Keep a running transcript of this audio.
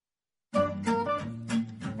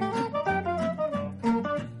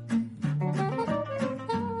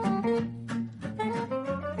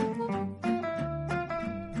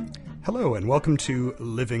Hello and welcome to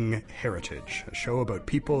Living Heritage, a show about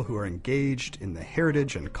people who are engaged in the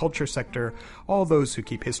heritage and culture sector, all those who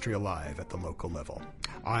keep history alive at the local level.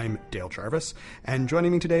 I'm Dale Jarvis, and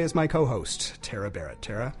joining me today is my co-host, Tara Barrett.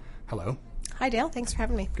 Tara, hello. Hi Dale, thanks for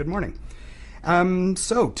having me. Good morning.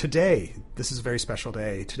 So today, this is a very special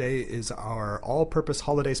day. Today is our all-purpose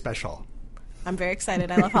holiday special. I'm very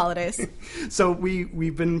excited. I love holidays. So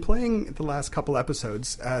we've been playing the last couple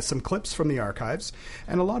episodes some clips from the archives,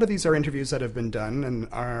 and a lot of these are interviews that have been done and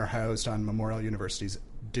are housed on Memorial University's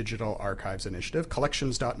Digital Archives Initiative,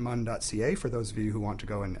 collections.mun.ca, for those of you who want to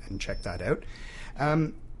go and check that out.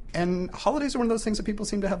 And holidays are one of those things that people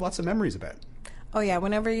seem to have lots of memories about. Oh yeah,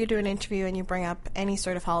 whenever you do an interview and you bring up any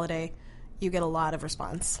sort of holiday, you get a lot of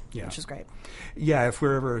response, which is great. Yeah, if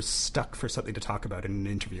we're ever stuck for something to talk about in an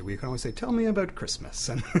interview, we can always say, tell me about Christmas.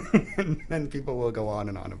 And then people will go on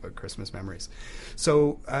and on about Christmas memories.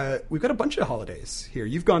 So we've got a bunch of holidays here.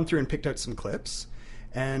 You've gone through and picked out some clips.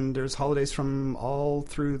 And there's holidays from all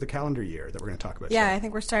through the calendar year that we're going to talk about. Yeah, today. I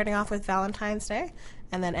think we're starting off with Valentine's Day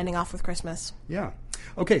and then ending off with Christmas. Yeah.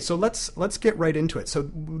 Okay, so let's get right into it. So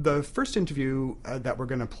the first interview that we're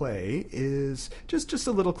going to play is just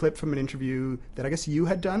a little clip from an interview that I guess you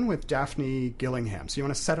had done with Daphne Gillingham. So you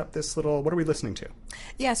want to set up this little, what are we listening to?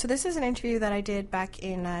 Yeah, so this is an interview that I did back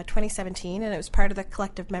in 2017, and it was part of the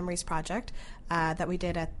Collective Memories Project that we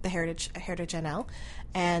did at the Heritage NL.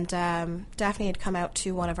 And Daphne had come out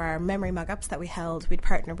to one of our memory mug-ups that we held. We'd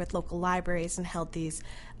partnered with local libraries and held these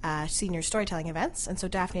senior storytelling events. And so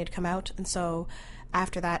Daphne had come out. And so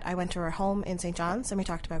after that, I went to her home in St. John's, and we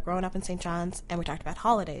talked about growing up in St. John's, and we talked about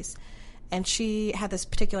holidays. And she had this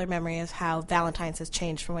particular memory of how Valentine's has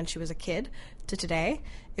changed from when she was a kid to today.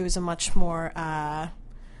 It was a much more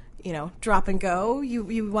drop and go.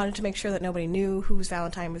 You wanted to make sure that nobody knew whose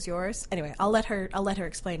Valentine was yours. Anyway, I'll let her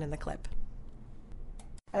explain in the clip.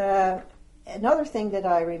 Another thing that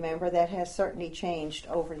I remember that has certainly changed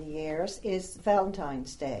over the years is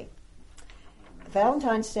Valentine's Day.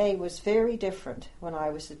 Valentine's Day was very different when I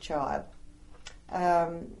was a child.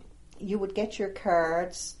 You would get your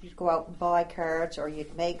cards, you'd go out and buy cards, or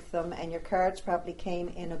you'd make them, and your cards probably came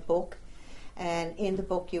in a book, and in the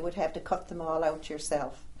book you would have to cut them all out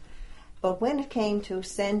yourself. But when it came to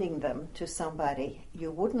sending them to somebody,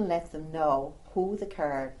 you wouldn't let them know who the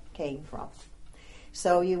card came from.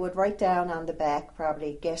 So you would write down on the back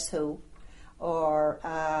probably guess who, or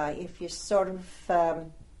if you sort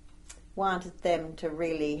of wanted them to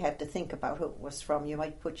really have to think about who it was from, you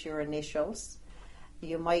might put your initials.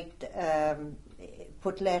 You might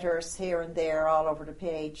put letters here and there all over the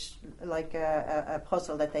page, like a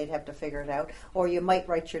puzzle that they'd have to figure it out. Or you might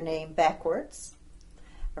write your name backwards,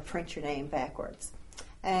 or print your name backwards.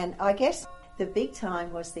 And I guess the big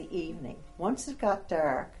time was the evening. Once it got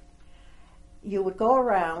dark, you would go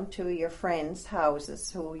around to your friends'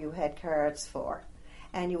 houses who you had cards for,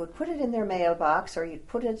 and you would put it in their mailbox, or you'd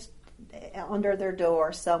put it under their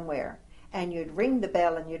door somewhere, and you'd ring the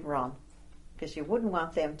bell and you'd run, because you wouldn't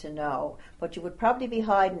want them to know, but you would probably be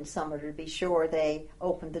hiding somewhere to be sure they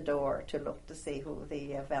opened the door to look to see who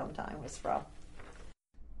the Valentine was from.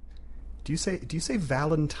 Do you say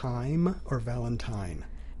Valentine or Valentine?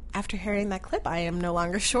 After hearing that clip, I am no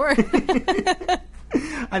longer sure.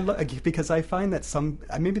 Because I find that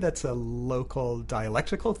maybe that's a local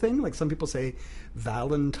dialectical thing. Like some people say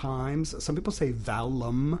Valentine's, some people say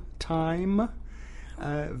Valentine,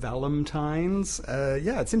 Valentines.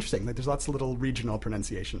 Yeah, it's interesting. Like there's lots of little regional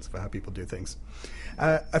pronunciations of how people do things.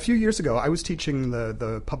 A few years ago, I was teaching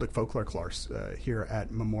the public folklore course here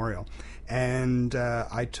at Memorial, and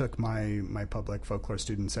I took my public folklore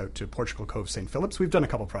students out to Portugal Cove St. Philip's. We've done a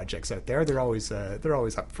couple projects out there. They're always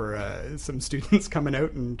up for some students coming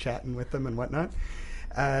out and chatting with them and whatnot.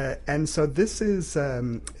 And so this is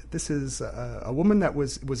a woman that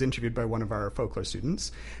was interviewed by one of our folklore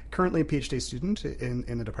students, currently a PhD student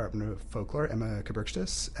in the Department of Folklore, Emma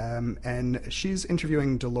Kaburkstis, and she's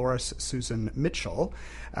interviewing Dolores Susan Mitchell,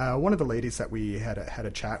 one of the ladies that we had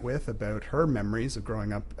a chat with about her memories of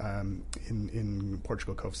growing up in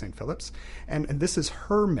Portugal Cove St. Philip's, and this is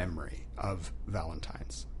her memory of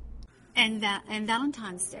Valentine's. And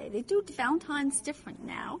Valentine's Day, they do Valentine's different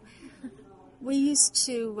now. We used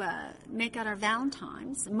to make out our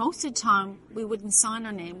Valentines. Most of the time, we wouldn't sign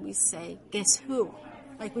our name. We'd say, guess who?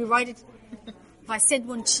 Like, we write it. If I said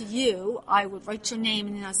one to you, I would write your name,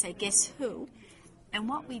 and then I'd say, guess who? And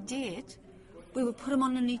what we did, we would put them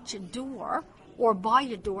underneath your door or by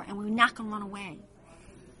your door, and we would knock and run away.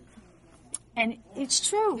 And it's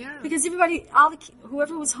true, because everybody,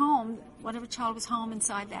 whoever was home, whatever child was home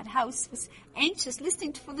inside that house, was anxious,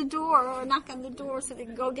 listening for the door or knock on the door so they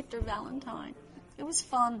could go get their Valentine. It was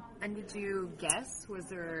fun. And did you guess? Would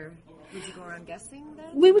you go around guessing then?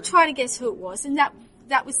 We would try to guess who it was, and that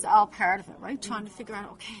was all part of it, right? Trying to figure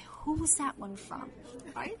out, okay, who was that one from,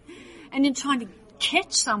 right? And then trying to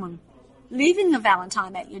catch someone leaving a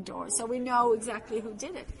Valentine at your door so we know exactly who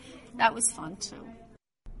did it. That was fun too.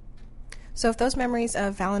 So if those memories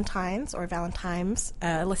of Valentines or Valentimes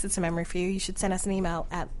elicits a memory for you, you should send us an email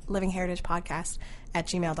at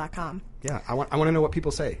livingheritagepodcast@gmail.com. Yeah, I want to know what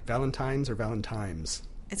people say. Valentines or Valentimes?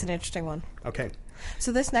 It's an interesting one. Okay.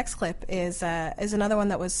 So this next clip is another one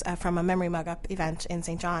that was from a Memory Mug Up event in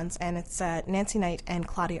St. John's, and it's Nancy Knight and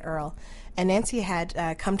Claudia Earle. And Nancy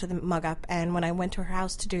had come to the Mug Up, and when I went to her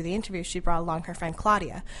house to do the interview, she brought along her friend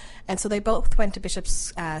Claudia. And so they both went to Bishop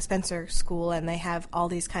Spencer School, and they have all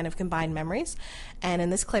these kind of combined memories. And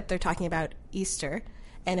in this clip, they're talking about Easter,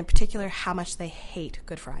 and in particular, how much they hate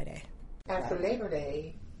Good Friday. After Labor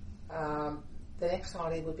Day, the next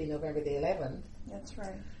holiday would be November the 11th. That's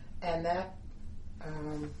right. And that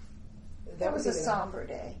was a somber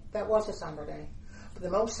day. That was a somber day. But the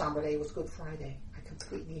most somber day was Good Friday. I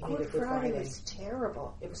completely hated Good Friday. Was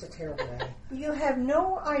terrible. It was a terrible day. You have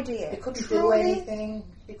no idea. You couldn't do anything.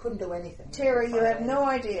 You couldn't do anything. Terry, you have no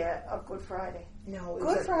idea of Good Friday. No.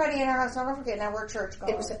 Good Friday in our house, I'll never forget. Now we're church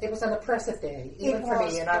going. It was an oppressive day, even for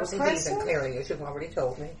me, and I was in St. Clary, as you've already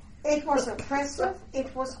told me. It was oppressive.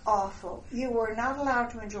 It was awful. You were not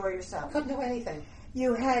allowed to enjoy yourself. Couldn't do anything. We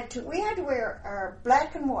had to wear our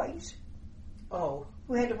black and white. Oh.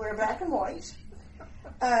 We had to wear black and white.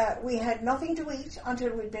 We had nothing to eat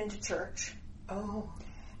until we'd been to church. Oh.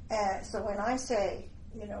 So when I say,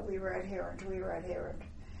 we were at Herond,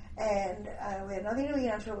 and we had nothing to eat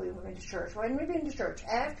until we went to church. When we'd been to church,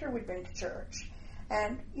 after we'd been to church,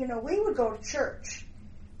 and, we would go to church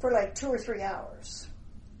for like 2 or 3 hours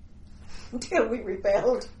until we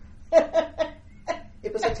rebelled.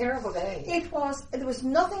 It was a terrible day. There was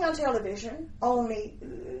nothing on television, only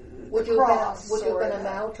would you have been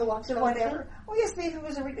allowed to watch television? Whatever. Oh yes,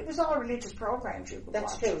 it was all religious programs you could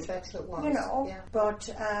watch. That's true, it was. Yeah. But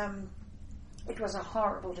it was a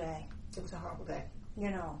horrible day. It was a horrible day.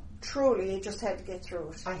 Truly, you just had to get through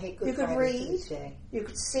it. I hate Good You could Friday read, you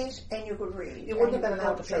could sit, and you could read. You wouldn't have been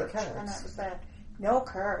allowed to play cards. And that was that. No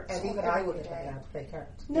cards. And even I wouldn't have been allowed to play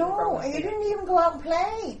cards. No, and you didn't even go out and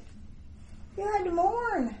play. You had to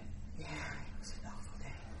mourn. Yeah, it was an awful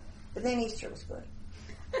day. But then Easter was good.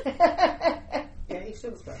 Yeah,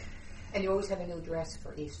 Easter was good. And you always had a new dress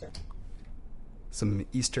for Easter. Some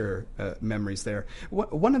Easter memories there.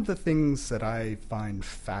 One of the things that I find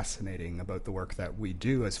fascinating about the work that we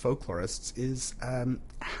do as folklorists is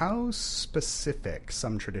how specific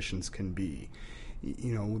some traditions can be.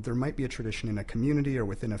 There might be a tradition in a community or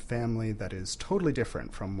within a family that is totally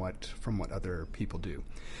different from what other people do.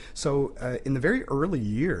 So in the very early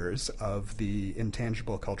years of the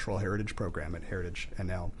Intangible Cultural Heritage Program at Heritage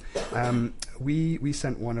NL, we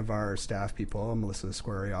sent one of our staff people, Melissa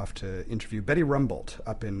Squarey, off to interview Betty Rumbold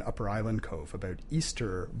up in Upper Island Cove about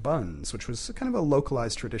Easter buns, which was kind of a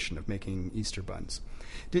localized tradition of making Easter buns.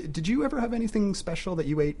 Did you ever have anything special that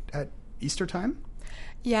you ate at Easter time?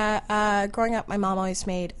 Yeah, growing up, my mom always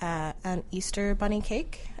made an Easter bunny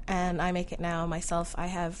cake, and I make it now myself.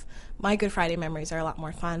 My Good Friday memories are a lot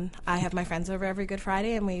more fun. I have my friends over every Good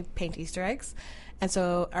Friday, and we paint Easter eggs. And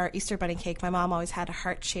so our Easter bunny cake, my mom always had a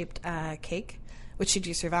heart-shaped cake, which she'd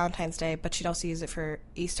use for Valentine's Day, but she'd also use it for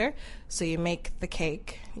Easter. So you make the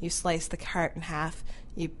cake, you slice the heart in half,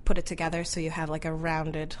 you put it together so you have like a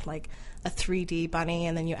rounded, like a 3D bunny,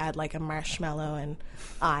 and then you add like a marshmallow and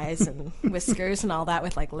eyes and whiskers and all that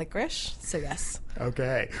with like licorice. So yes.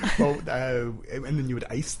 Okay. Well, and then you would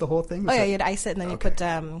ice the whole thing? Yeah, you'd ice it, and then you put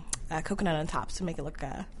coconut on top to make it look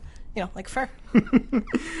like fur.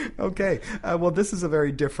 Okay. Well, this is a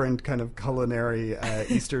very different kind of culinary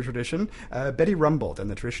Easter tradition. Betty Rumbold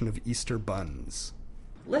and the tradition of Easter buns.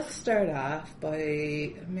 Let's start off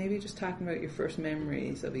by maybe just talking about your first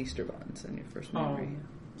memories of Easter buns and your first memory.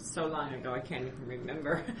 So long ago, I can't even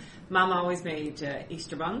remember. Mom always made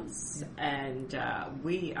Easter buns, and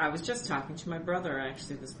I was just talking to my brother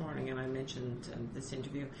actually this morning, and I mentioned this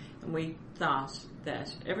interview, and we thought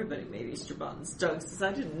that everybody made Easter buns. Doug says,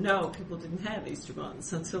 I didn't know people didn't have Easter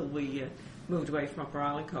buns until we moved away from Upper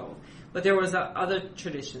Island Cove. But there was other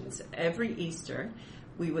traditions. Every Easter,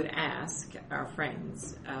 we would ask our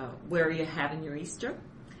friends, where are you having your Easter?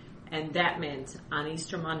 And that meant on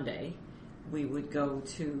Easter Monday, we would go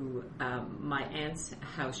to my aunt's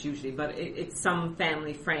house usually, but it's some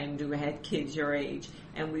family friend who had kids your age,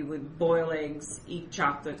 and we would boil eggs, eat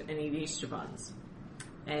chocolate, and eat Easter buns.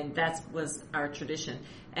 And that was our tradition.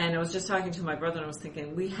 And I was just talking to my brother, and I was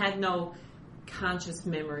thinking, we had no conscious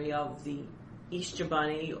memory of the Easter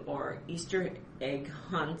bunny or Easter egg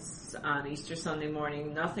hunts on Easter Sunday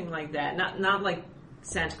morning. Nothing like that. Not like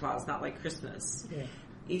Santa Claus. Not like Christmas. Yeah.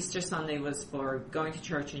 Easter Sunday was for going to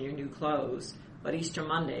church in your new clothes, but Easter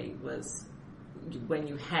Monday was when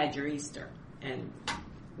you had your Easter. And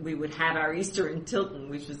we would have our Easter in Tilton,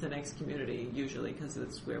 which was the next community, usually, because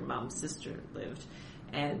it's where Mom's sister lived.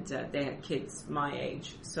 And they had kids my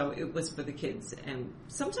age, so it was for the kids. And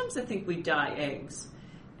sometimes I think we'd dye eggs.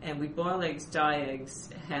 And we'd boil eggs, dye eggs,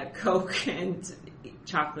 have Coke and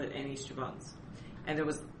chocolate and Easter buns. And there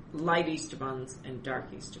was light Easter buns and dark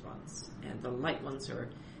Easter buns. And the light ones are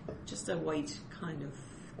just a white kind of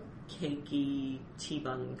cakey tea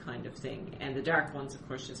bun kind of thing. And the dark ones, of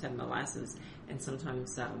course, just have molasses and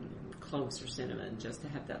sometimes cloves or cinnamon just to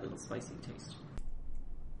have that little spicy taste.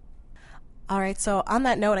 All right, so on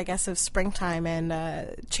that note, I guess, of springtime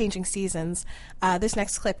and changing seasons, this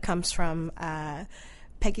next clip comes from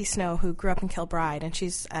Peggy Snow, who grew up in Kilbride, and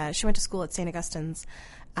she went to school at St. Augustine's,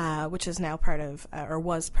 which is now part of, or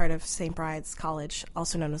was part of St. Bride's College,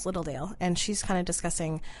 also known as Littledale. And she's kind of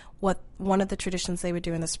discussing what one of the traditions they would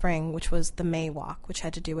do in the spring, which was the May Walk, which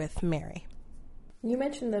had to do with Mary. You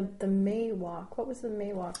mentioned the May Walk. What was the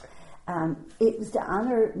May Walk? It was to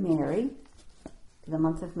honor Mary, the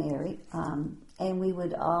month of Mary, and we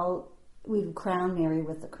would crown Mary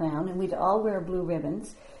with the crown, and we'd all wear blue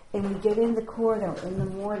ribbons, and we'd get in the corridor in the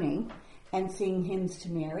morning and sing hymns to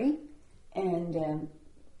Mary,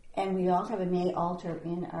 and we all have a May altar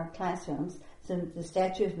in our classrooms, so the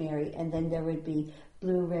statue of Mary, and then there would be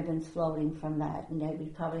blue ribbons floating from that, and then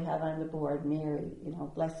we'd probably have on the board Mary,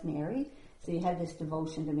 bless Mary, so you had this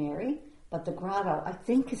devotion to Mary. But the grotto, I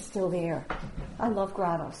think, is still there. I love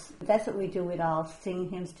grottos. That's what we do. We'd all sing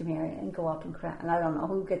hymns to Mary and go up and crown. And I don't know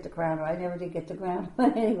who get the crown, or I never did get the crown.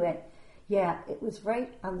 But anyway, yeah, it was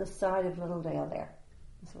right on the side of Littledale there.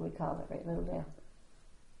 That's what we called it, right, Littledale.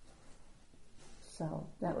 So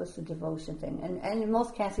that was the devotion thing. And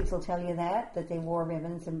most Catholics will tell you that they wore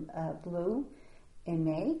ribbons in blue in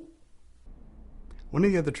May. One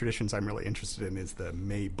of the other traditions I'm really interested in is the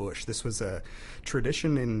May bush. This was a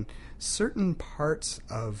tradition in certain parts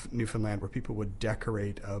of Newfoundland where people would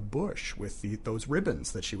decorate a bush with those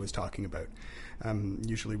ribbons that she was talking about,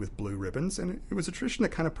 usually with blue ribbons. And it was a tradition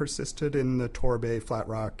that kind of persisted in the Torbay, Flat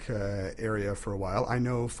Rock area for a while. I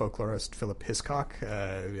know folklorist Philip Hiscock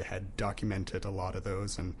had documented a lot of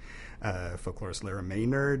those, and folklorist Lara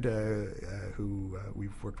Maynard, who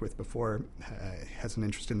we've worked with before, has an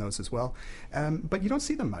interest in those as well. But you don't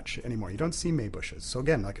see them much anymore. You don't see May bushes. So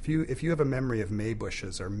again, like if you have a memory of May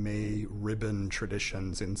bushes or May ribbon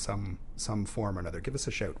traditions in some form or another, give us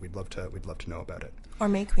a shout. We'd love to know about it. Or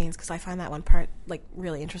May Queens, because I find that one part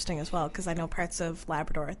really interesting as well. Because I know parts of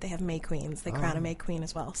Labrador, they have May Queens. They crown a May Queen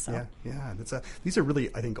as well. So yeah. These are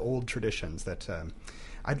really, I think, old traditions that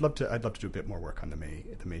I'd love to do a bit more work on the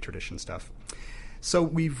May tradition stuff. So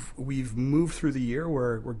we've moved through the year.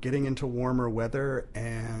 We're getting into warmer weather,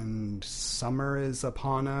 and summer is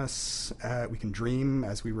upon us. We can dream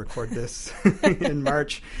as we record this in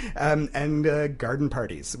March, and garden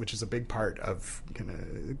parties, which is a big part of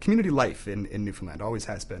community life in Newfoundland, always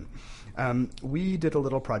has been. We did a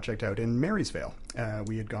little project out in Marysvale.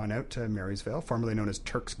 We had gone out to Marysvale, formerly known as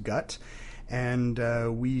Turk's Gut. And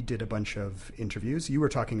we did a bunch of interviews. You were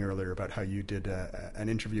talking earlier about how you did an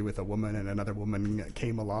interview with a woman and another woman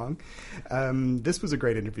came along. This was a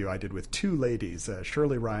great interview I did with two ladies,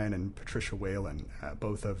 Shirley Ryan and Patricia Whalen,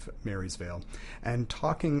 both of Marysvale, and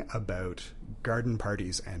talking about garden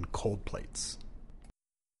parties and cold plates.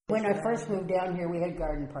 When I first moved down here, we had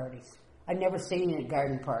garden parties. I'd never seen a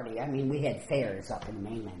garden party. I mean, we had fairs up in the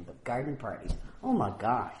mainland, but garden parties, oh my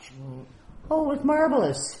gosh. Oh, it was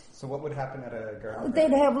marvelous. So what would happen at a garden party?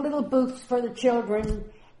 They'd have little booths for the children,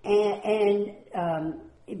 and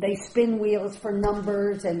they spin wheels for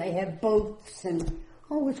numbers, and they have boats, and it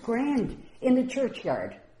was grand in the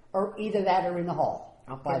churchyard, or either that or in the hall.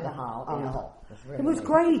 By the hall. On the hall. Really it was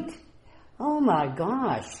great. Oh my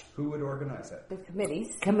gosh. Who would organize it? The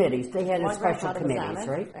committees. Committees. They had a special committees,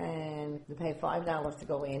 right? And you pay $5 to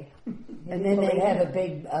go in. And then they'd have a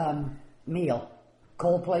big meal.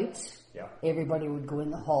 Cold plates. Yeah. Everybody would go in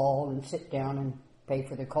the hall and sit down and pay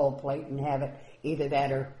for their cold plate and have it, either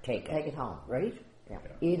that or take it home, right? Yeah.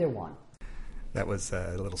 Either one. That was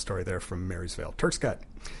a little story there from Marysvale. Turk's Gut.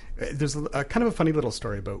 There's a kind of a funny little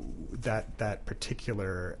story about that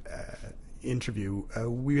particular interview.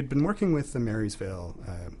 We had been working with the Marysville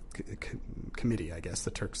committee, I guess,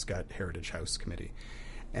 the Turk's Gut Heritage House Committee.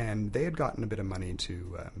 And they had gotten a bit of money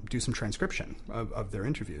to do some transcription of their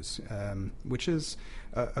interviews, which is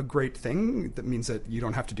a great thing. That means that you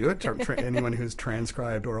don't have to do it. Anyone who's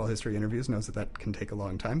transcribed oral history interviews knows that can take a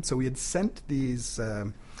long time. So we had sent these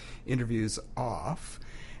interviews off,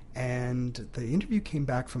 and the interview came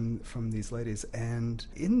back from these ladies, and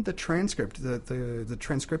in the transcript, the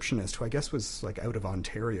transcriptionist, who I guess was like out of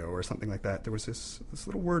Ontario or something like that, there was this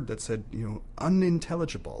little word that said,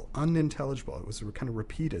 unintelligible. It was kind of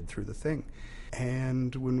repeated through the thing.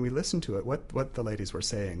 And when we listened to it, what the ladies were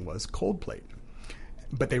saying was cold plate.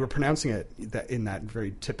 But they were pronouncing it in that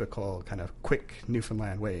very typical kind of quick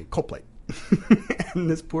Newfoundland way, cold plate. And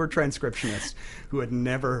this poor transcriptionist, who had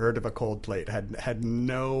never heard of a cold plate, had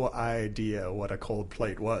no idea what a cold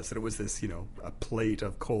plate was. That it was this, a plate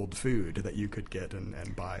of cold food that you could get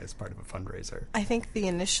and buy as part of a fundraiser. I think the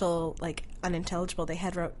initial, unintelligible, they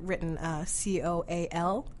had written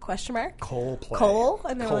COAL ? Coal plate. Coal?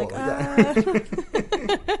 And they're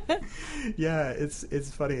Yeah,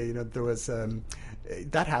 it's funny. There was...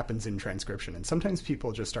 that happens in transcription, and sometimes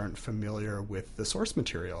people just aren't familiar with the source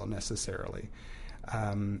material necessarily.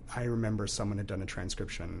 I remember someone had done a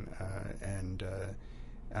transcription, and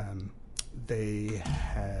they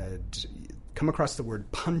had come across the word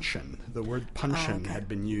puncheon. The word puncheon had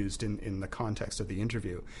been used in the context of the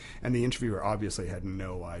interview, and the interviewer obviously had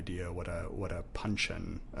no idea what a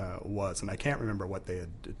puncheon was, and I can't remember what they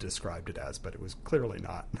had described it as, but it was clearly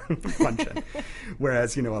not puncheon.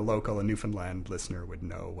 Whereas a Newfoundland listener would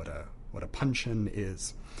know what a puncheon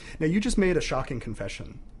is. Now, you just made a shocking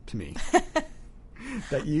confession to me.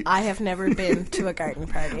 I have never been to a garden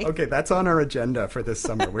party. Okay, that's on our agenda for this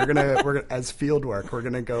summer. We're gonna as field work, we're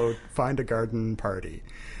gonna go find a garden party.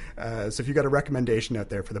 So if you got a recommendation out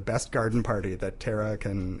there for the best garden party that Tara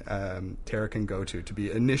can go to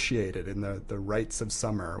be initiated in the rites of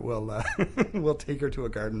summer, we'll take her to a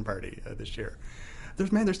garden party this year.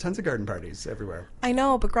 There's tons of garden parties everywhere. I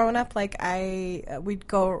know, but growing up, we'd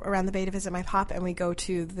go around the bay to visit my pop, and we'd go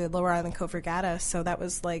to the Lower Island Cove Regatta, so that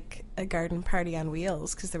was like a garden party on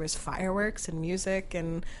wheels, because there was fireworks and music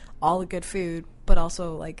and all the good food, but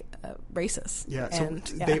also races. Yeah. And,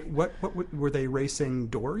 so what were they racing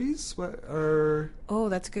dories? Oh,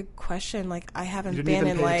 that's a good question. I haven't You been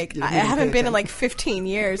in 15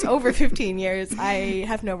 years. Over 15 years. I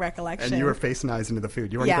have no recollection. And you were facing eyes into the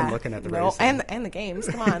food. You weren't even looking at the racing. And the games.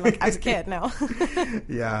 Come on, I was a kid. No.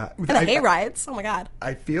 Yeah. And the hay rides. Oh my God.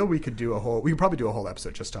 I feel we could probably do a whole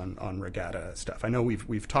episode just on regatta stuff. I know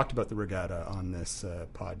we've talked about the regatta on this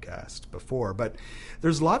podcast before, but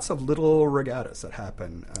there's lots of little regattas that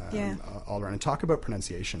happen all around. And talk about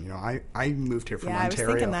pronunciation. I moved here from Ontario. I was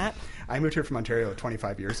thinking that. I moved here from Ontario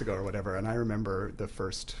 25 years ago or whatever, and I remember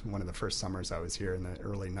one of the first summers I was here in the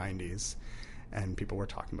early 90s, and people were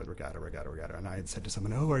talking about regatta, and I had said to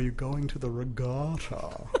someone, "Oh, are you going to the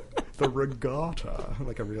regatta?" The regatta,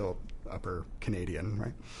 like a real upper Canadian,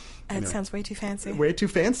 right? It sounds way too fancy. Way too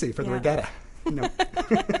fancy for the regatta.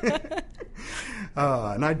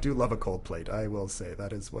 And I do love a cold plate. I will say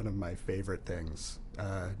that is one of my favorite things.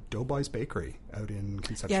 Doughboys Bakery out in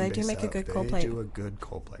Conception Bay. Yeah, they do make a good cold plate. They do a good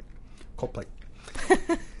cold plate.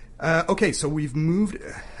 Okay, so we've moved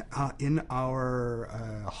in our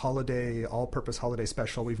all-purpose holiday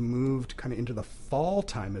special. We've moved kind of into the fall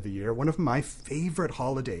time of the year. One of my favorite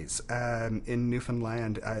holidays in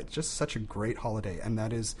Newfoundland. Just such a great holiday, and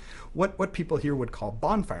that is what people here would call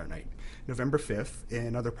Bonfire Night. November 5th.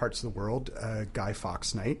 In other parts of the world, Guy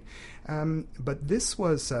Fawkes Night. But this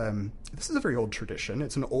is a very old tradition.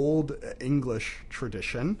 It's an old English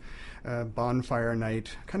tradition. Bonfire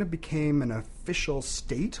Night kind of became an official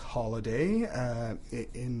state holiday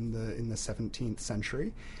in the 17th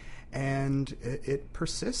century, and it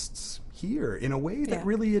persists here in a way that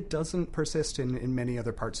really it doesn't persist in many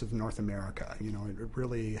other parts of North America. It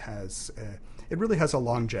really has a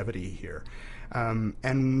longevity here.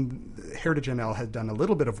 And Heritage NL had done a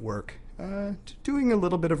little bit of work doing a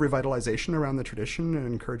little bit of revitalization around the tradition and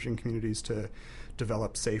encouraging communities to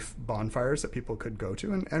develop safe bonfires that people could go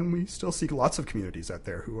to, and we still see lots of communities out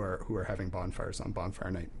there who are having bonfires on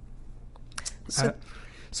Bonfire Night.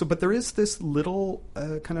 But there is this little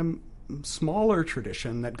kind of smaller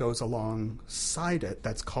tradition that goes alongside it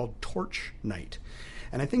that's called Torch Night.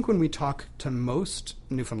 And I think when we talk to most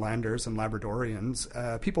Newfoundlanders and Labradorians,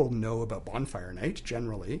 people know about Bonfire Night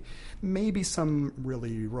generally. Maybe some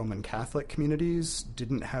really Roman Catholic communities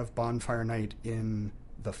didn't have Bonfire Night in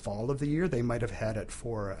the fall of the year. They might have had it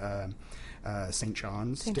for St.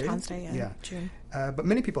 John's Day. St. John's Day, June. But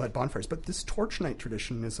many people had bonfires. But this Torch Night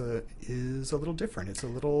tradition is a little different. It's a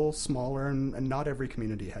little smaller, and not every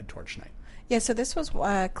community had Torch Night. Yeah, so this was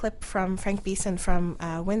a clip from Frank Beeson from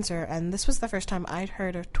Windsor, and this was the first time I'd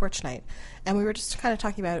heard of Torch Night. And we were just kind of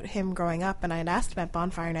talking about him growing up, and I had asked him about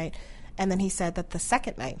Bonfire Night, and then he said that the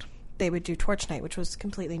second night they would do Torch Night, which was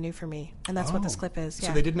completely new for me, and that's what this clip is.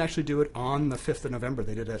 So they didn't actually do it on the 5th of November.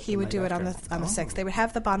 They did it. He would do it on the 6th. They would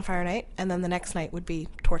have the Bonfire Night, and then the next night would be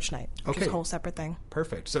Torch Night, which is a whole separate thing.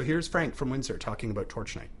 Perfect. So here's Frank from Windsor talking about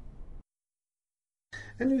Torch Night.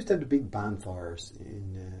 And we used to have the big bonfires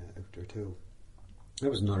in out there too. That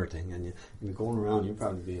was another thing, and you'd be going around, you'd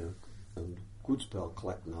probably be a good spell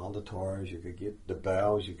collecting all the tires you could get, the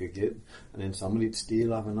boughs you could get, and then somebody'd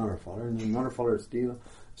steal off another fella, and then another fella would steal.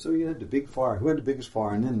 So you had the big fire. Who had the biggest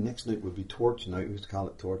fire? And then the next night would be Torch Night. We used to call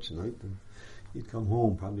it Torch Night. And you'd come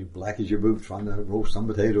home probably black as your boots, trying to roast some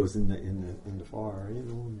potatoes in the fire, you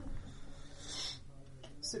know.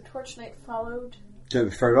 So Torch Night followed.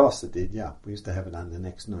 For us, it did. Yeah, we used to have it on the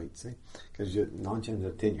next night, see, because 9 times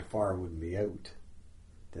out of 10 your fire wouldn't be out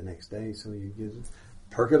the next day, so you get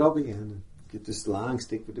perk it up again and get this long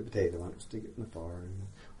stick with the potato on it, stick it in the fire,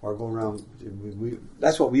 or go around.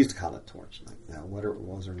 That's what we used to call it, Torch Night. Now, whether it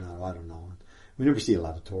was or not, I don't know. We never see a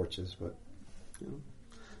lot of torches, but you know,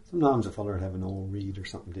 sometimes a fella would have an old reed or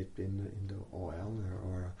something dipped into oil,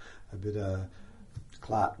 or a bit of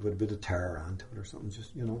clot with a bit of tar onto it or something.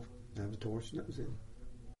 Just have a torch, and that was it.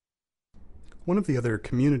 One of the other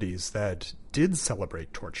communities that did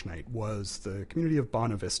celebrate Torch Night was the community of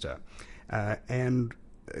Bonavista. And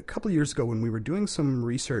a couple of years ago, when we were doing some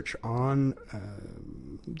research on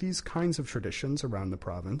these kinds of traditions around the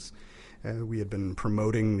province, we had been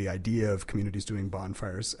promoting the idea of communities doing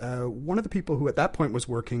bonfires. One of the people who at that point was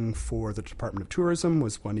working for the Department of Tourism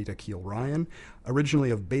was Juanita Keel-Ryan,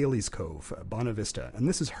 originally of Bailey's Cove, Bonavista. And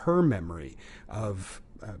this is her memory of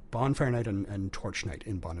Bonfire Night and Torch Night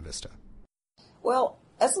in Bonavista. Well,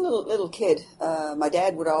 as a little kid, my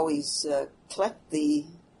dad would always collect the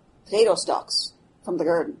potato stalks from the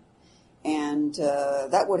garden, and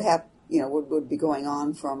that would have would be going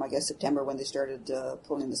on from I guess September when they started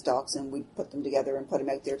pulling the stalks, and we'd put them together and put them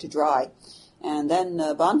out there to dry. And then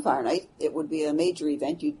Bonfire Night, it would be a major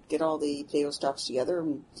event. You'd get all the potato stalks together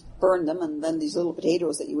and burn them, and then these little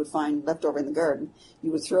potatoes that you would find left over in the garden,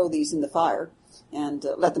 you would throw these in the fire and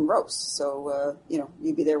let them roast. So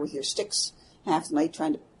you'd be there with your sticks half the night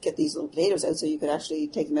trying to get these little potatoes out so you could actually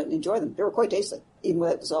take them out and enjoy them. They were quite tasty, even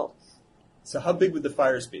without the salt. So how big would the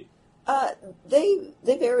fires be? They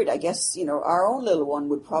varied, I guess. Our own little one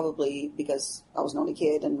would probably, because I was an only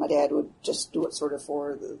kid and my dad would just do it sort of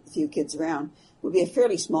for the few kids around, would be a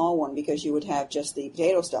fairly small one because you would have just the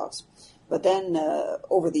potato stalks. But then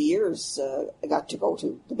over the years, I got to go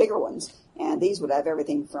to the bigger ones, and these would have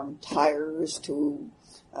everything from tires to,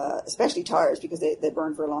 especially tires because they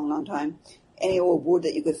burn for a long, long time. Any old wood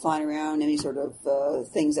that you could find around, any sort of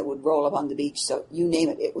things that would roll up on the beach. So you name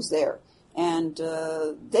it, it was there. And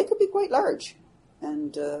they could be quite large.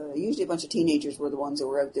 And usually a bunch of teenagers were the ones that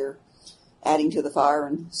were out there adding to the fire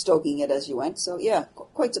and stoking it as you went. So, yeah,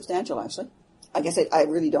 quite substantial, actually. I guess I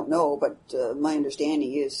really don't know, but my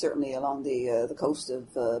understanding is certainly along the coast of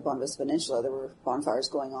Bonavista Peninsula, there were bonfires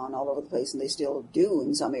going on all over the place, and they still do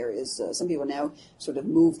in some areas. Some people now sort of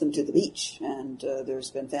move them to the beach, and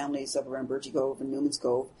there's been families up around Birchie Cove and Newman's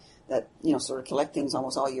Cove that, sort of collect things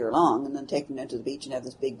almost all year long and then take them down to the beach and have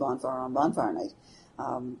this big bonfire on Bonfire Night.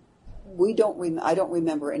 I don't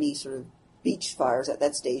remember any sort of beach fires at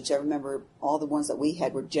that stage. I remember all the ones that we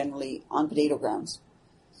had were generally on potato grounds.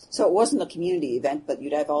 So it wasn't a community event, but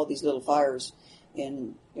you'd have all these little fires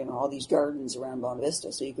in, all these gardens around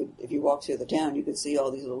Bonavista. So you could, if you walked through the town, you could see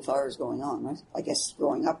all these little fires going on, right? I guess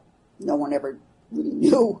growing up, no one ever really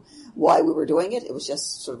knew why we were doing it. It was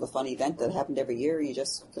just sort of a fun event that happened every year. You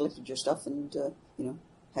just collected your stuff and,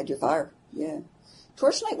 had your fire. Yeah.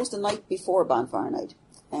 Torch Night was the night before Bonfire Night.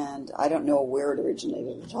 And I don't know where it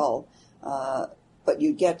originated at all. But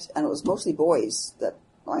you'd get, and it was mostly boys that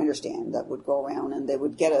I understand, that would go around and they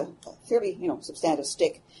would get a fairly, substantive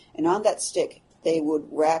stick. And on that stick, they would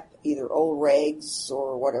wrap either old rags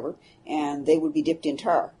or whatever, and they would be dipped in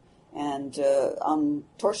tar. And on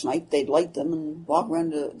Torch Night, they'd light them and walk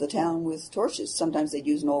around the town with torches. Sometimes they'd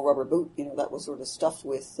use an old rubber boot, that was sort of stuffed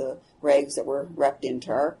with rags that were wrapped in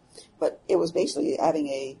tar. But it was basically having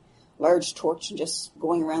a large torch and just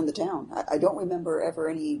going around the town. I don't remember ever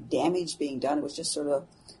any damage being done. It was just sort of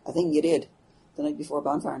a thing you did the night before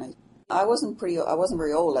Bonfire Night. I wasn't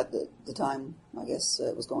very old at the time, I guess,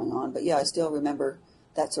 it was going on. But yeah, I still remember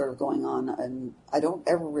that sort of going on. And I don't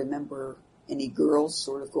ever remember any girls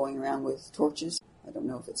sort of going around with torches. I don't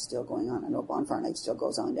know if it's still going on. I know Bonfire Night still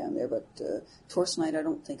goes on down there, but Torch Night, I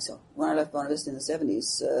don't think so. When I left Bonavista in the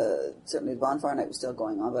 70s, certainly the Bonfire Night was still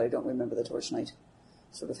going on, but I don't remember the Torch Night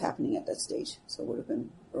sort of happening at that stage. So it would have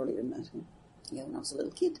been earlier than that. Yeah, when I was a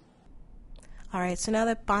little kid. All right, so now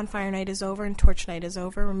that Bonfire Night is over and Torch Night is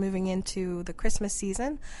over, we're moving into the Christmas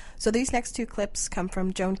season. So these next two clips come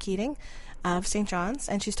from Joan Keating of St. John's,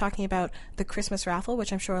 and she's talking about the Christmas raffle,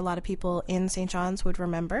 which I'm sure a lot of people in St. John's would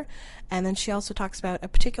remember. And then she also talks about a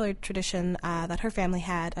particular tradition that her family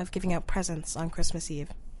had of giving out presents on Christmas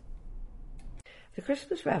Eve. The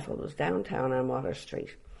Christmas raffle was downtown on Water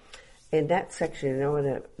Street. In that section,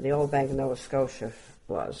 where the old Bank of Nova Scotia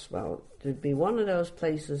was, well, there'd be one of those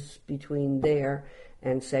places between there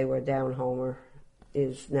and, say, where Down Homer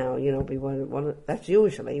is now, be one that's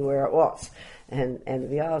usually where it was. And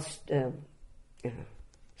we all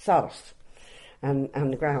sawdust on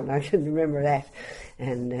the ground. I can remember that.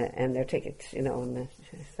 And their tickets, and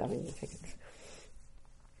selling the tickets.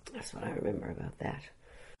 That's what I remember about that.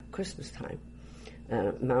 Christmas time,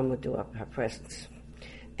 Mom would do up her presents.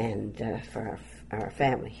 And for our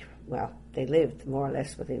family, well, they lived more or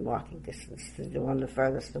less within walking distance. The one the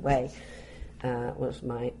furthest away was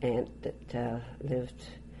my aunt that lived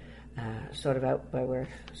sort of out by where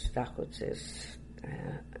Stockwoods is,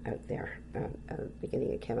 out there at the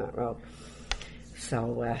beginning of Kemont Road.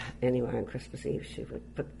 So anyway, on Christmas Eve, she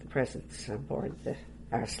would put the presents on board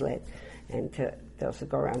our sled, and they'll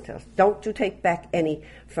go around and tell us, don't you take back any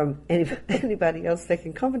from anybody else. They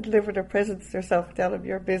can come and deliver their presents themselves. Tell them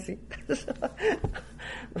you're busy.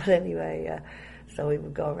 But anyway, so we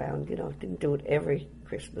would go around, didn't do it every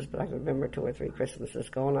Christmas, but I can remember 2 or 3 Christmases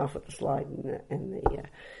going off with the slide and the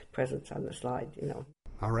presents on the slide,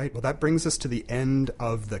 All right. Well, that brings us to the end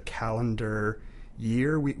of the calendar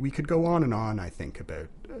year. We could go on and on, I think, about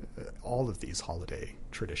all of these holiday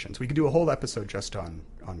traditions. We could do a whole episode just on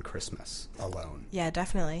Christmas alone. Yeah,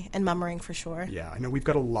 definitely. And Mummering for sure. Yeah, I know we've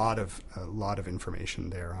got a lot of information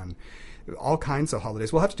there on all kinds of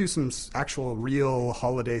holidays. We'll have to do some actual real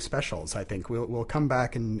holiday specials, I think. We'll come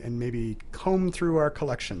back and maybe comb through our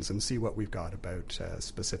collections and see what we've got about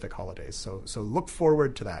specific holidays. So look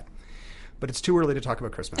forward to that. But it's too early to talk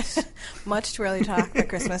about Christmas. Much too early to talk about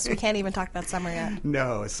Christmas. We can't even talk about summer yet.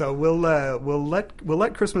 No, so we'll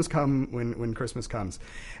let Christmas come when Christmas comes.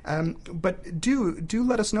 But do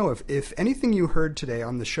let us know if anything you heard today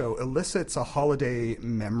on the show elicits a holiday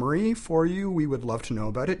memory for you. We would love to know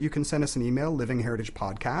about it. You can send us an email,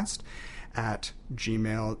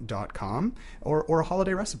 livingheritagepodcast@gmail.com, or a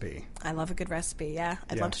holiday recipe. I love a good recipe. Yeah,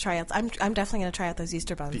 I'd love to try out. I'm definitely going to try out those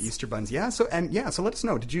Easter buns. The Easter buns, yeah. So let us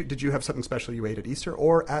know. Did you have something special you ate at Easter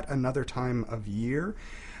or at another time of year?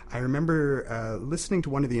 I remember listening to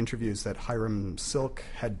one of the interviews that Hiram Silk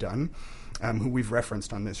had done, who we've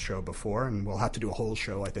referenced on this show before, and we'll have to do a whole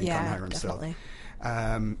show, I think, on Hiram definitely.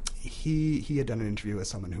 Silk. He had done an interview with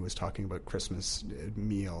someone who was talking about Christmas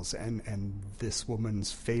meals, and this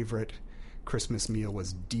woman's favorite Christmas meal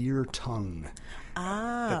was deer tongue.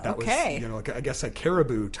 That okay. Was, I guess a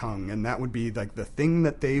caribou tongue, and that would be like the thing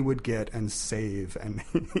that they would get and save and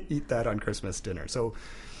eat that on Christmas dinner. So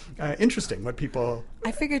interesting what people...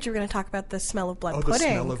 I figured you were going to talk about the smell of blood pudding. Oh, the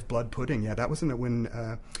smell of blood pudding. Yeah, that was when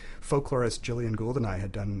folklorist Gillian Gould and I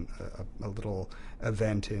had done a little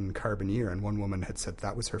event in Carbonear, and one woman had said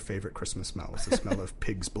that was her favorite Christmas smell, was the smell of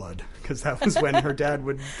pig's blood, because that was when her dad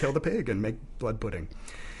would kill the pig and make blood pudding.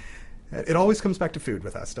 It always comes back to food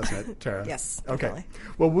with us, doesn't it, Tara? Yes, definitely. Okay.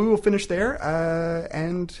 Well, we will finish there.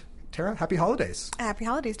 And Tara, happy holidays. Happy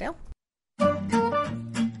holidays, Dale.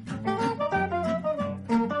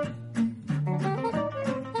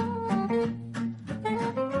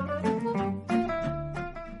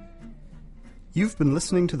 You've been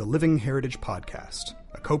listening to the Living Heritage Podcast,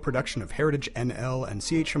 a co-production of Heritage NL and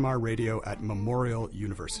CHMR Radio at Memorial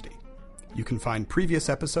University. You can find previous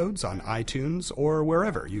episodes on iTunes or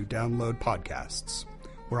wherever you download podcasts.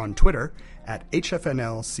 We're on Twitter at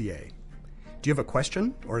HFNLCA. Do you have a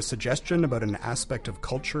question or a suggestion about an aspect of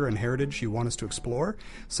culture and heritage you want us to explore?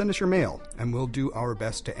 Send us your mail, and we'll do our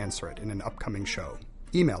best to answer it in an upcoming show.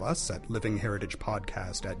 Email us at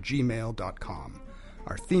livingheritagepodcast@gmail.com.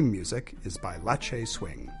 Our theme music is by Lache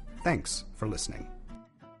Swing. Thanks for listening.